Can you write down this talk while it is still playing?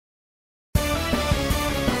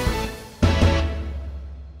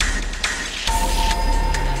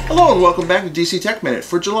Hello and welcome back to DC Tech Minute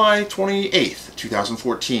for July 28th,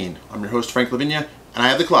 2014. I'm your host Frank Lavinia and I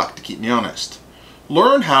have the clock to keep me honest.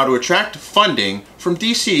 Learn how to attract funding from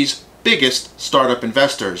DC's biggest startup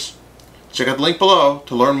investors. Check out the link below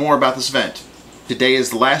to learn more about this event. Today is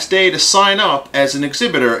the last day to sign up as an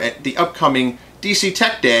exhibitor at the upcoming DC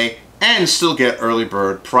Tech Day and still get early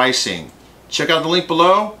bird pricing. Check out the link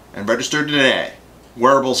below and register today.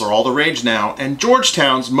 Wearables are all the rage now, and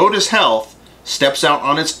Georgetown's Modus Health steps out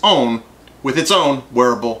on its own with its own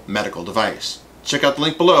wearable medical device. Check out the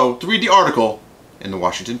link below to read the article in the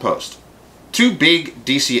Washington Post. Two big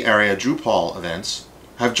DC area Drupal events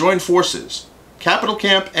have joined forces, Capital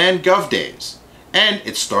Camp and Gov Days, and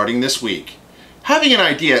it's starting this week. Having an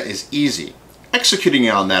idea is easy. Executing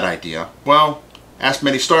on that idea, well, ask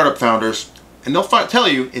many startup founders and they'll tell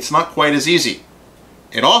you it's not quite as easy.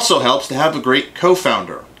 It also helps to have a great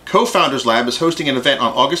co-founder. Co-Founders Lab is hosting an event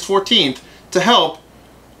on August 14th to help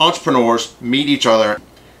entrepreneurs meet each other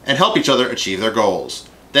and help each other achieve their goals.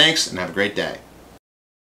 Thanks and have a great day.